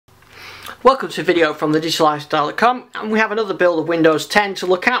Welcome to a video from thedigitalLifestyle.com, and we have another build of Windows 10 to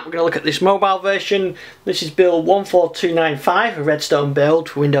look at. We're going to look at this mobile version. This is build 14295, a Redstone build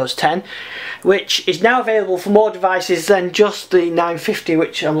for Windows 10, which is now available for more devices than just the 950,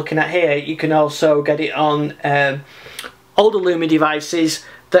 which I'm looking at here. You can also get it on older Lumia devices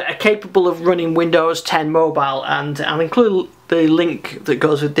that are capable of running Windows 10 mobile, and I'll include the link that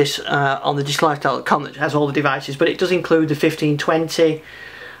goes with this on thedigitalLifestyle.com that has all the devices, but it does include the 1520,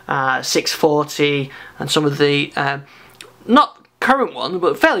 640 and some of the not current ones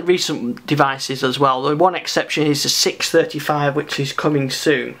but fairly recent devices as well. The one exception is the 635, which is coming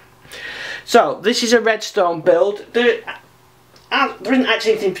soon. So this is a Redstone build. There isn't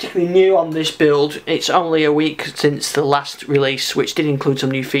actually anything particularly new on this build. It's only a week since the last release, which did include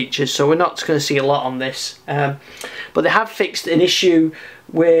some new features, so we're not going to see a lot on this, but they have fixed an issue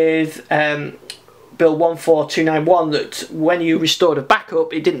with build 14291 that when you restored a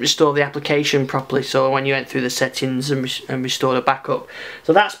backup, it didn't restore the application properly. So when you went through the settings and restored a backup,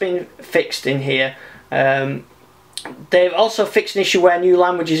 so that's been fixed in here. They've also fixed an issue where new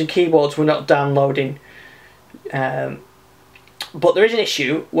languages and keyboards were not downloading, but there is an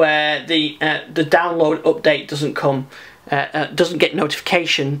issue where the download update doesn't come. Doesn't get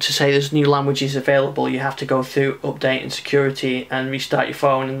notification to say there's new languages available. You have to go through update and security and restart your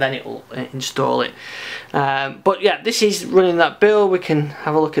phone, and then it will install it. But yeah, this is running that build. We can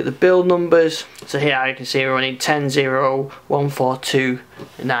have a look at the build numbers. So here you can see we're running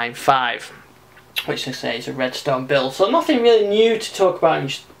 10.0.142.95, which I say is a Redstone build. So nothing really new to talk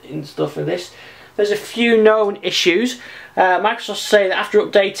about in stuff for this. There's a few known issues. Microsoft say that after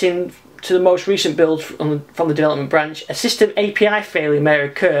updating to the most recent build from the development branch, a system API failure may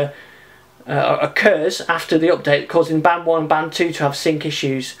occurs after the update, causing band 1 and band 2 to have sync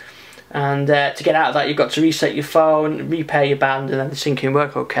issues. And to get out of that, you've got to reset your phone, repair your band, and then the syncing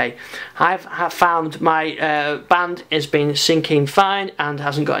work okay. I have found my band has been syncing fine and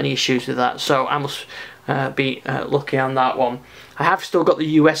hasn't got any issues with that, so I must be lucky on that one. I have still got the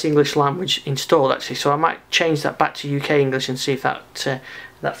US English language installed actually, so I might change that back to UK English and see if that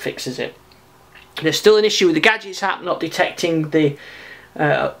fixes it. There's still an issue with the Gadgets app not detecting the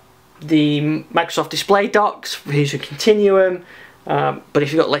Microsoft display docks for User Continuum, but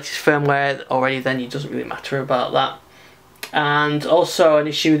if you've got latest firmware already, then it doesn't really matter about that. And also an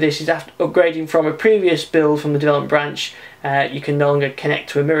issue with this is after upgrading from a previous build from the development branch, you can no longer connect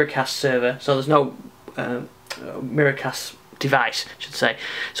to a Miracast server, so there's no Miracast device, I should say.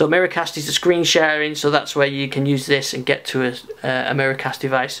 So Miracast is the screen sharing, so that's where you can use this and get to a Miracast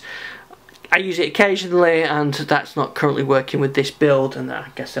device. I use it occasionally, and that's not currently working with this build, and I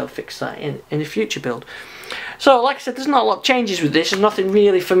guess they'll fix that in a future build. So like I said, there's not a lot of changes with this. There's nothing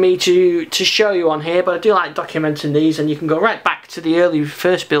really for me to show you on here, but I do like documenting these, and you can go right back to the early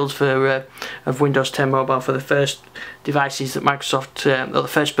first builds for of Windows 10 Mobile for the first devices that Microsoft, or the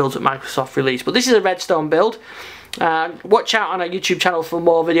first builds that Microsoft released. But this is a Redstone build. Watch out on our YouTube channel for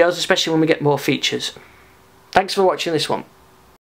more videos, especially when we get more features. Thanks for watching this one.